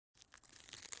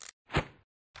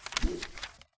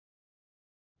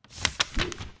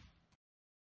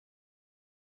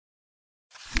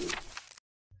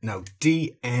Now,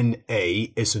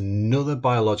 DNA is another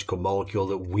biological molecule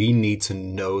that we need to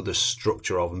know the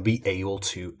structure of and be able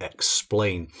to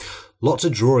explain. Lots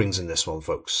of drawings in this one,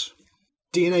 folks.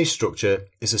 DNA structure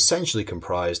is essentially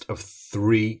comprised of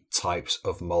three types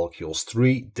of molecules,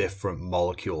 three different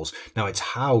molecules. Now, it's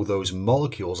how those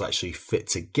molecules actually fit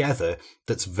together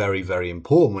that's very, very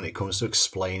important when it comes to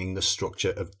explaining the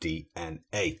structure of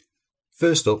DNA.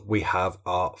 First up, we have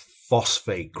our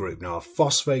phosphate group. Now, a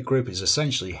phosphate group is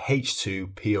essentially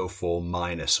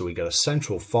H2PO4-. So we got a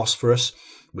central phosphorus,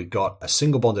 we've got a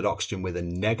single bonded oxygen with a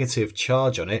negative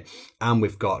charge on it, and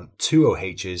we've got two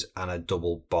OHs and a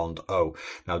double bond O.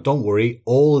 Now, don't worry,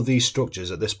 all of these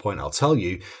structures at this point, I'll tell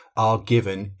you, are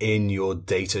given in your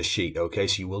data sheet. Okay,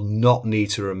 so you will not need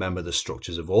to remember the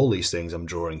structures of all these things I'm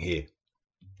drawing here.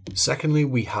 Secondly,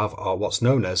 we have our what's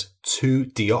known as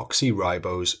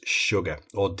 2-deoxyribose sugar,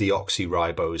 or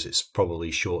deoxyribose, it's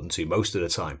probably shortened to most of the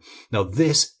time. Now,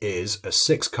 this is a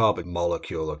 6-carbon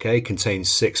molecule, okay?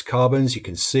 Contains 6 carbons. You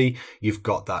can see you've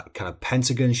got that kind of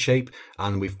pentagon shape,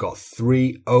 and we've got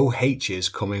 3 OHs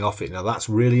coming off it. Now, that's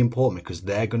really important because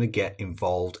they're going to get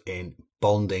involved in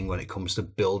bonding when it comes to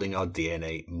building our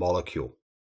DNA molecule.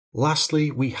 Lastly,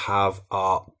 we have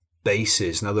our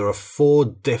bases. Now, there are 4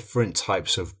 different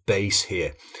types of base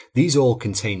here. These all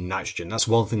contain nitrogen. That's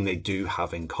one thing they do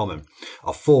have in common.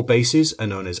 Our 4 bases are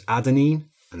known as adenine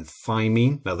and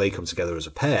thymine. Now, they come together as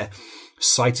a pair.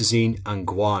 Cytosine and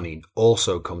guanine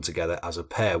also come together as a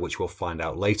pair, which we'll find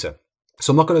out later.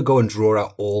 So I'm not going to go and draw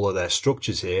out all of their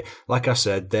structures here. Like I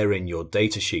said, they're in your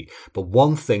data sheet. But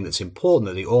one thing that's important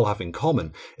that they all have in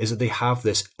common is that they have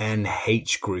this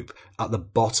NH group at the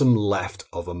bottom left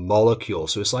of a molecule.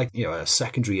 So it's like, you know, a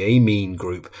secondary amine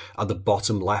group at the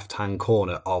bottom left-hand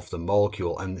corner of the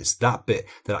molecule. And it's that bit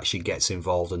that actually gets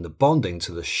involved in the bonding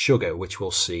to the sugar, which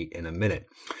we'll see in a minute.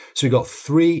 So we've got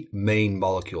 3 main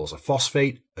molecules, a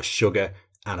phosphate, a sugar,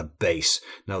 and a base.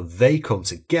 Now, they come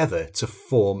together to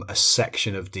form a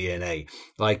section of DNA,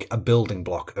 like a building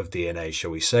block of DNA, shall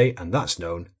we say, and that's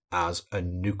known as a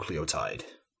nucleotide.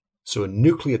 So a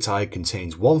nucleotide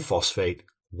contains 1 phosphate,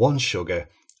 1 sugar,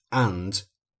 and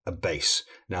a base.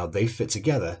 Now, they fit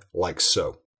together like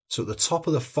so. So at the top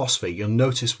of the phosphate, you'll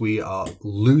notice we are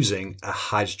losing a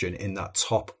hydrogen in that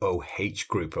top OH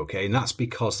group, okay? And that's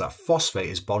because that phosphate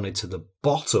is bonded to the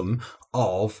bottom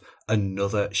of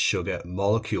another sugar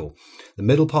molecule. The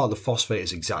middle part of the phosphate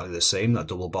is exactly the same. That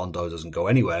double bond O doesn't go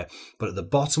anywhere. But at the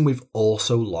bottom, we've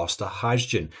also lost a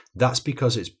hydrogen. That's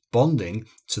because it's bonding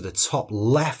to the top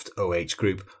left OH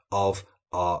group of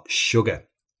our sugar.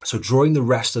 So drawing the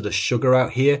rest of the sugar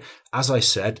out here, as I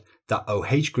said, that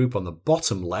OH group on the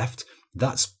bottom left,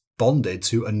 that's bonded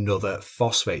to another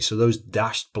phosphate. So those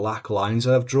dashed black lines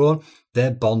that I've drawn, they're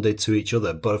bonded to each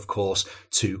other, but of course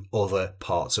to other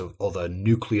parts of other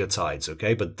nucleotides,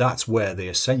 okay? But that's where they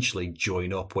essentially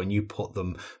join up when you put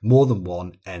them more than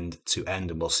one end to end,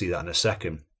 and we'll see that in a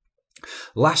second.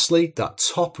 Lastly, that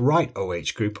top right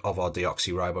OH group of our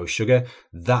deoxyribose sugar,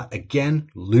 that again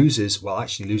loses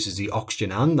the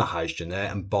oxygen and the hydrogen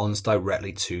there and bonds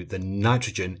directly to the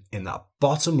nitrogen in that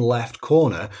bottom left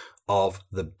corner of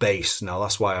the base. Now,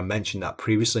 that's why I mentioned that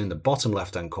previously in the bottom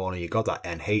left-hand corner, you got that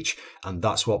NH, and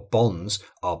that's what bonds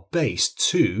our base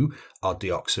to our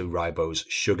deoxyribose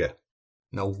sugar.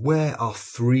 Now, where our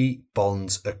 3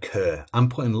 bonds occur, I'm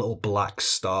putting little black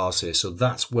stars here. So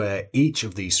that's where each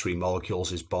of these 3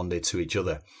 molecules is bonded to each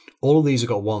other. All of these have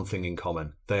got one thing in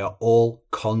common. They are all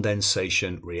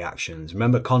condensation reactions.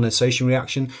 Remember, condensation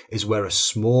reaction is where a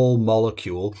small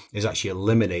molecule is actually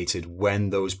eliminated when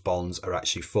those bonds are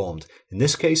actually formed. In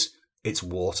this case, it's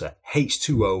water.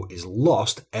 H2O is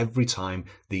lost every time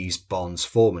these bonds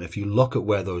form. And if you look at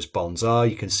where those bonds are,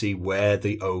 you can see where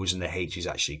the O's and the H's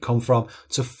actually come from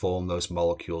to form those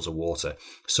molecules of water.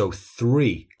 So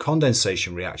 3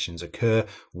 condensation reactions occur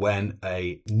when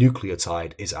a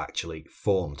nucleotide is actually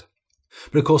formed.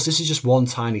 But of course, this is just one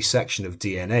tiny section of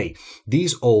DNA.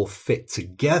 These all fit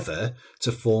together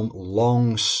to form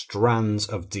long strands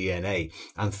of DNA.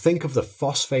 And think of the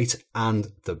phosphate and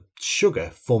the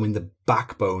sugar forming the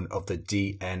backbone of the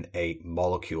DNA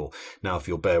molecule. Now, if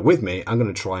you'll bear with me, I'm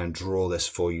going to try and draw this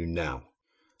for you now.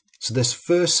 So this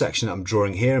first section that I'm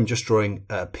drawing here, I'm just drawing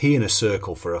a P in a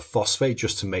circle for a phosphate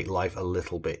just to make life a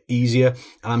little bit easier.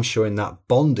 And I'm showing that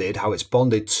bonded, how it's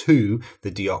bonded to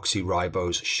the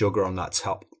deoxyribose sugar on that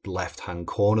top left-hand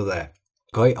corner there.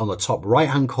 Okay, on the top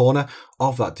right-hand corner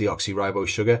of that deoxyribose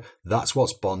sugar, that's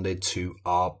what's bonded to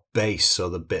our base. So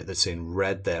the bit that's in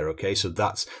red there, okay? So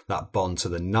that's that bond to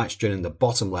the nitrogen in the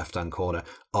bottom left-hand corner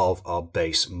of our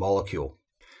base molecule.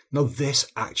 Now this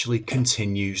actually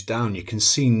continues down. You can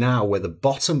see now where the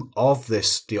bottom of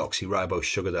this deoxyribose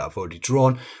sugar that I've already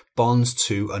drawn bonds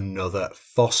to another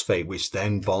phosphate, which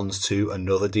then bonds to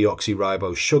another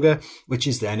deoxyribose sugar, which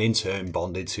is then in turn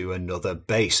bonded to another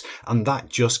base. And that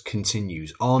just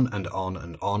continues on and on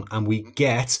and on. And we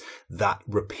get that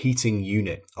repeating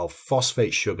unit of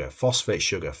phosphate sugar, phosphate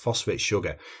sugar, phosphate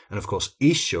sugar. And of course,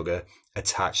 each sugar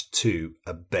attached to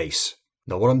a base.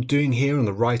 Now what I'm doing here on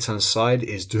the right hand side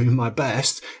is doing my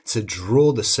best to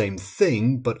draw the same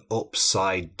thing but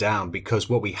upside down, because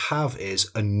what we have is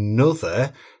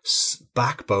another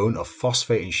backbone of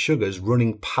phosphate and sugars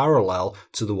running parallel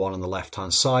to the one on the left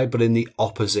hand side but in the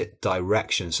opposite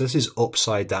direction. So this is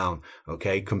upside down,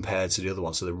 okay, compared to the other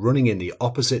one. So they're running in the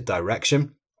opposite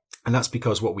direction, and that's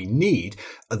because what we need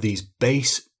are these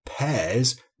base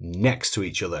pairs next to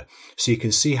each other. So you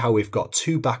can see how we've got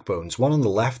two backbones, one on the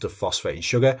left of phosphate and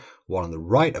sugar, one on the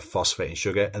right of phosphate and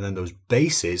sugar, and then those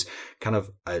bases kind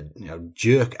of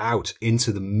jerk out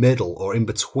into the middle or in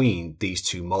between these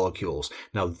two molecules.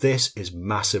 Now this is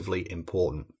massively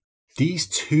important. These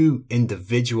two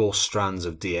individual strands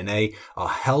of DNA are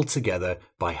held together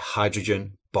by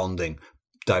hydrogen bonding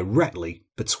directly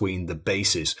between the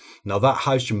bases. Now that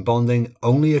hydrogen bonding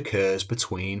only occurs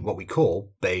between what we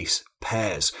call base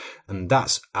pairs, and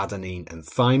that's adenine and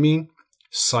thymine,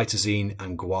 cytosine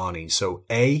and guanine. So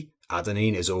A,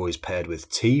 adenine, is always paired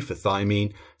with T for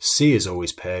thymine, C is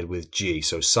always paired with G,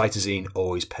 so cytosine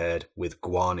always paired with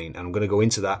guanine. And I'm going to go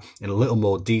into that in a little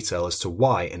more detail as to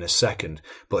why in a second,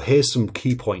 but here's some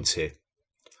key points here.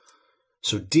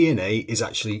 So DNA is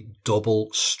actually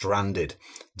double-stranded.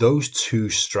 Those two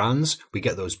strands, we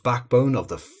get those backbone of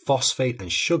the phosphate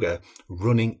and sugar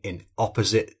running in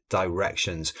opposite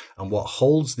directions. And what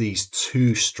holds these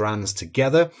two strands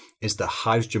together is the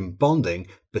hydrogen bonding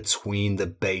between the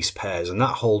base pairs, and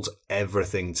that holds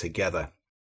everything together.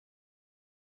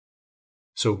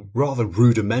 So rather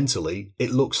rudimentarily,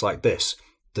 it looks like this.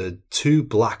 The two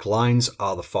black lines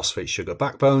are the phosphate sugar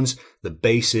backbones. The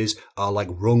bases are like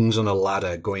rungs on a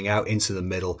ladder going out into the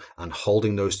middle and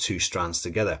holding those two strands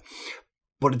together.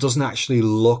 But it doesn't actually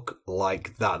look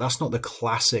like that. That's not the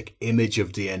classic image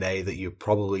of DNA that you've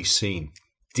probably seen.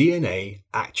 DNA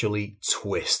actually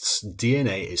twists.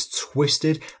 DNA is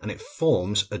twisted and it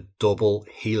forms a double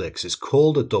helix. It's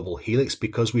called a double helix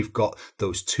because we've got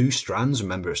those two strands.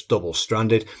 Remember, it's double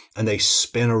stranded and they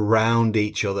spin around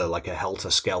each other like a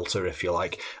helter-skelter, if you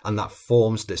like, and that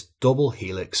forms this double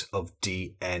helix of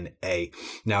DNA.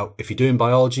 Now, if you're doing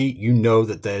biology, you know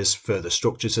that there's further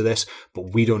structure to this,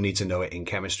 but we don't need to know it in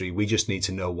chemistry. We just need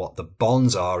to know what the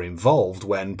bonds are involved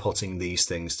when putting these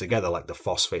things together, like the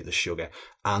phosphate, the sugar,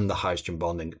 and the hydrogen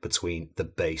bonding between the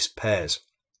base pairs.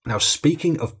 Now,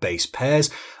 speaking of base pairs,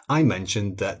 I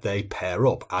mentioned that they pair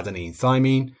up adenine,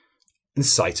 thymine, and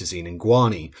cytosine and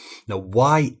guanine. Now,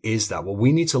 why is that? Well,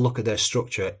 we need to look at their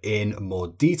structure in more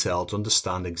detail to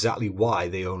understand exactly why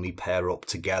they only pair up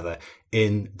together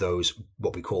in those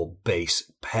what we call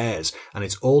base pairs. And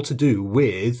it's all to do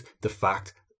with the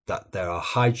fact that there are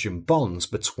hydrogen bonds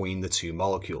between the two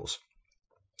molecules.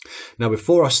 Now,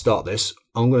 before I start this,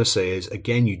 I'm going to say is,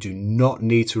 again, you do not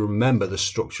need to remember the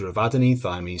structure of adenine,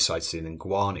 thymine, cytosine, and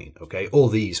guanine, okay? Or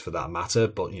these for that matter,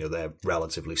 but, they're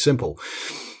relatively simple.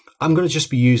 I'm going to just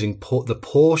be using the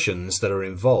portions that are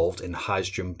involved in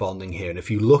hydrogen bonding here. And if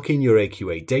you look in your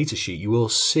AQA datasheet, you will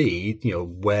see,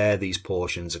 where these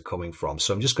portions are coming from.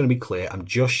 So I'm just going to be clear. I'm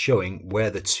just showing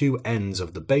where the two ends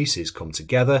of the bases come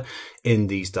together in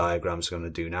these diagrams I'm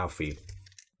going to do now for you.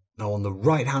 Now, on the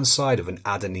right-hand side of an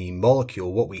adenine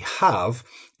molecule, what we have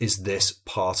is this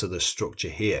part of the structure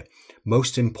here.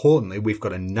 Most importantly, we've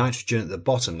got a nitrogen at the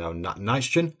bottom. Now,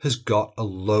 nitrogen has got a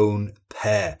lone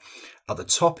pair. At the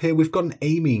top here, we've got an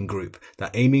amine group.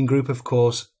 That amine group, of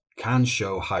course, can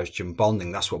show hydrogen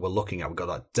bonding. That's what we're looking at. We've got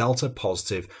that delta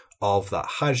positive of that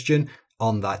hydrogen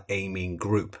on that amine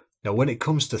group. Now, when it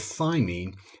comes to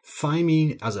thymine,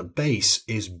 thymine as a base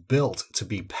is built to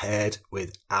be paired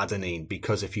with adenine,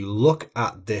 because if you look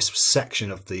at this section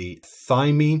of the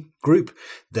thymine group,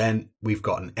 then we've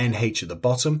got an NH at the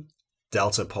bottom,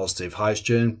 delta positive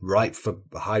hydrogen, ripe for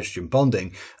hydrogen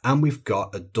bonding, and we've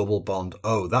got a double bond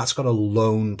O. That's got a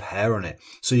lone pair on it.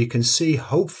 So you can see,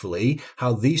 hopefully,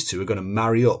 how these two are going to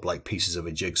marry up like pieces of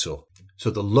a jigsaw.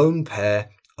 So the lone pair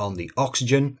on the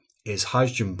oxygen is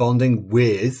hydrogen bonding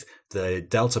with the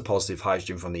delta positive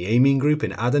hydrogen from the amine group in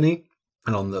adenine.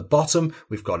 And on the bottom,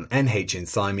 we've got an NH in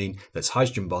thymine that's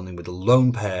hydrogen bonding with a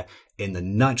lone pair in the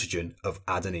nitrogen of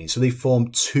adenine. So they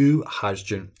form two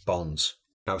hydrogen bonds.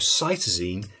 Now,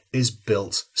 cytosine is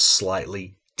built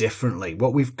slightly differently.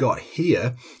 What we've got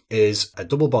here is a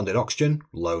double bonded oxygen,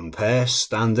 lone pair,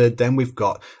 standard. Then we've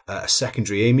got a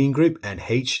secondary amine group,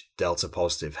 NH, delta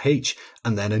positive H,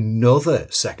 and then another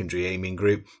secondary amine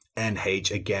group,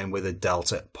 NH, again with a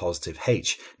delta positive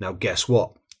H. Now guess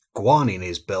what? Guanine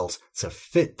is built to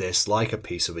fit this like a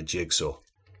piece of a jigsaw.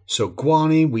 So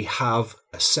guanine, we have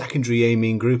a secondary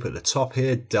amine group at the top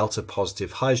here, delta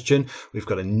positive hydrogen. We've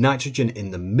got a nitrogen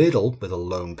in the middle with a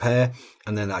lone pair,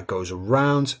 and then that goes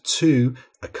around to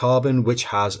a carbon which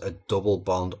has a double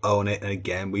bond on it, and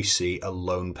again we see a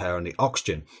lone pair on the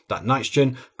oxygen. That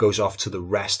nitrogen goes off to the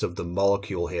rest of the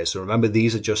molecule here. So remember,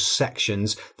 these are just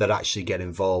sections that actually get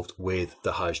involved with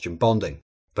the hydrogen bonding.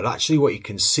 But actually what you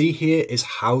can see here is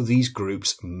how these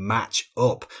groups match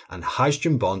up, and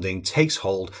hydrogen bonding takes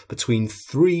hold between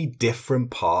three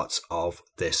different parts of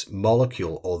this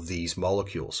molecule or these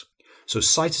molecules. So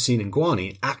cytosine and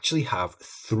guanine actually have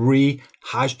three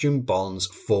hydrogen bonds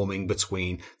forming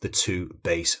between the two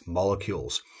base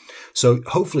molecules. So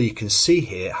hopefully you can see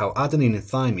here how adenine and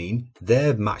thymine,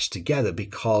 they're matched together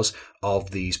because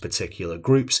of these particular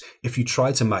groups. If you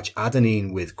try to match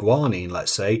adenine with guanine,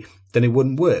 let's say, then it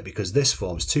wouldn't work because this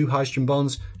forms two hydrogen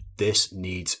bonds, this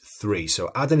needs three.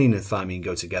 So adenine and thymine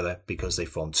go together because they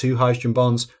form two hydrogen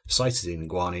bonds, cytosine and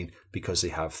guanine because they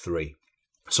have three.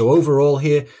 So overall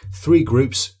here, three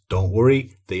groups. Don't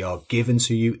worry, they are given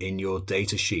to you in your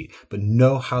data sheet, but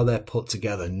know how they're put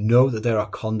together. Know that there are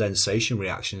condensation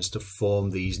reactions to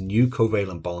form these new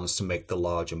covalent bonds to make the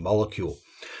larger molecule.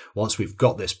 Once we've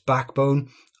got this backbone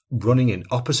running in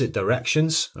opposite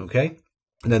directions, okay,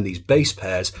 and then these base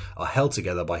pairs are held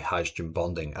together by hydrogen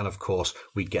bonding. And of course,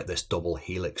 we get this double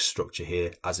helix structure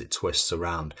here as it twists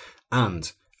around.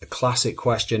 And a classic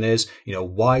question is,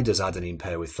 why does adenine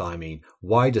pair with thymine?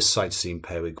 Why does cytosine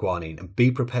pair with guanine? And be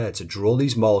prepared to draw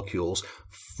these molecules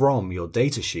from your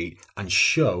data sheet and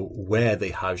show where they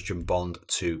hydrogen bond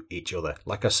to each other.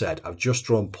 Like I said, I've just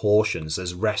drawn portions.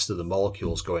 There's rest of the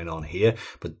molecules going on here,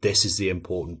 but this is the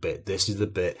important bit. This is the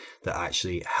bit that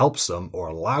actually helps them or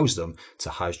allows them to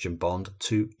hydrogen bond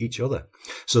to each other.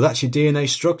 So that's your DNA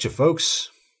structure, folks.